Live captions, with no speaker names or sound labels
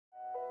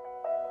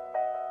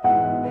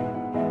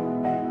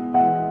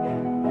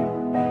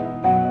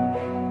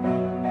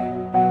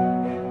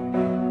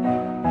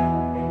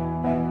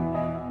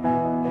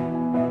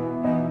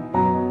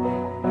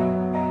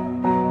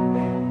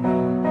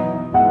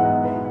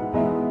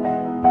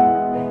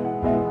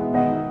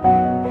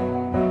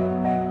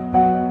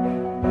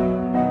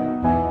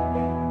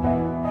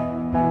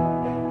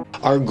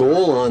Our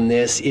goal on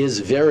this is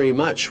very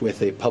much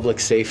with a public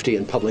safety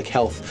and public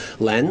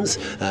health lens,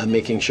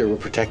 making sure we're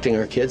protecting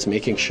our kids,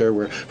 making sure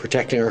we're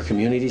protecting our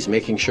communities,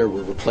 making sure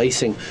we're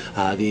replacing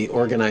the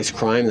organized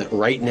crime that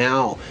right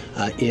now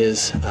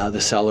is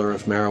the seller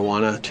of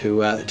marijuana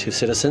to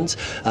citizens.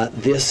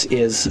 This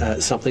is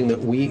something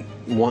that we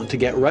want to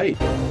get right.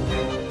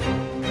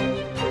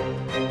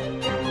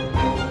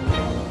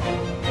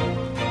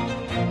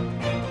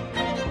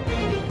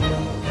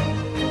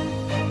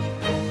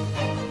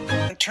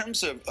 In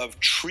terms of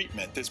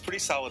treatment, there's pretty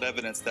solid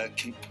evidence that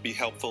can be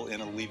helpful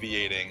in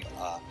alleviating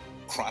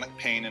chronic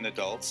pain in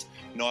adults,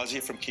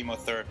 nausea from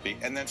chemotherapy,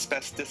 and then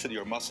spasticity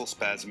or muscle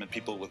spasm in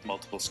people with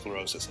multiple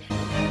sclerosis.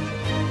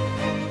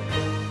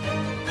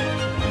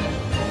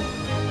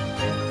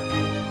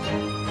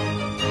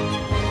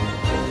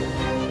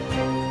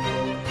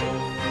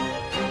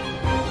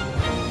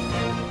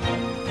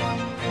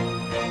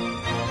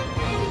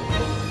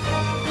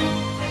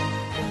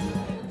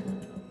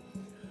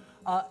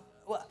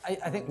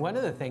 I think one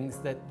of the things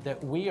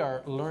that we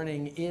are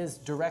learning is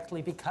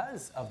directly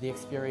because of the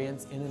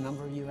experience in a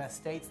number of U.S.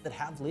 states that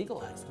have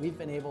legalized. We've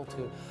been able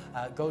to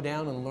go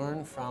down and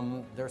learn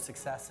from their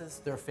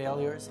successes, their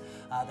failures.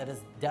 That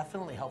has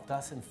definitely helped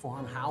us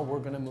inform how we're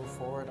going to move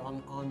forward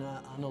on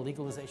a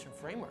legalization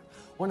framework.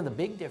 One of the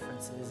big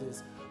differences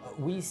is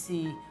we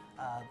see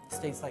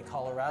states like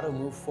Colorado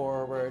move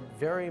forward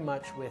very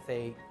much with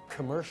a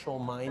commercial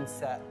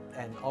mindset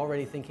and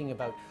already thinking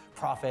about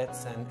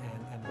profits and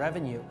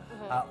revenue,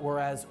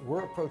 whereas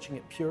we're approaching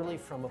it purely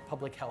from a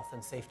public health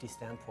and safety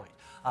standpoint.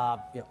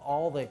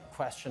 All the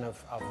question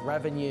of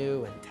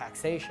revenue and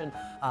taxation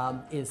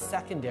is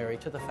secondary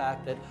to the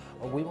fact that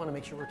we want to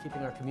make sure we're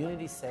keeping our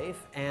communities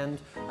safe and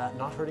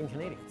not hurting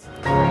Canadians.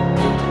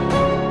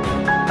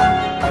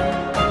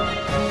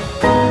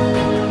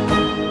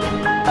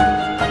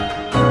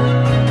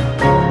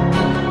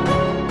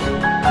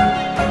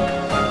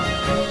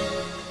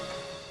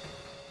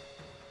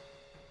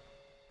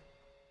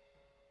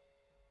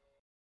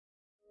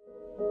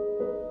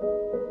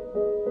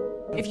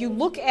 If you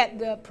look at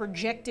the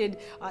projected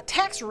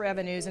tax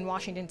revenues in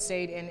Washington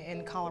State and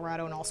in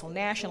Colorado and also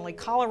nationally,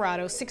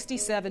 Colorado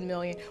 67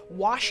 million,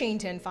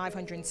 Washington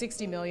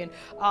 560 million,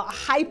 a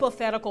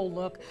hypothetical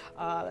look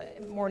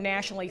more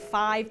nationally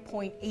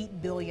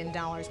 $5.8 billion.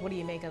 What do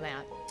you make of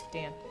that,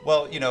 Dan?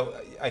 Well, you know,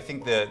 I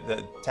think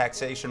the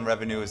taxation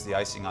revenue is the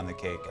icing on the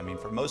cake. I mean,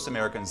 for most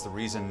Americans, the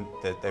reason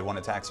that they want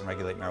to tax and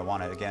regulate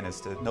marijuana, again,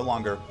 is to no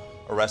longer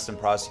arrest and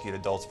prosecute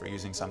adults for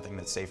using something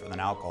that's safer than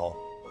alcohol.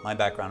 My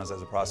background is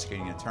as a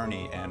prosecuting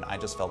attorney, and I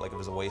just felt like it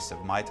was a waste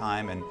of my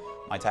time and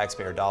my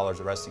taxpayer dollars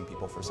arresting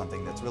people for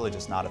something that's really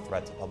just not a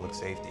threat to public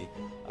safety.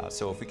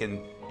 So if we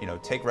can,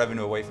 take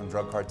revenue away from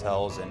drug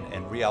cartels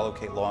and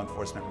reallocate law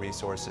enforcement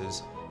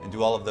resources and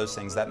do all of those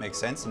things, that makes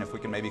sense. And if we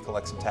can maybe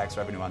collect some tax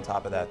revenue on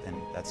top of that,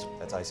 then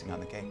that's icing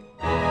on the cake.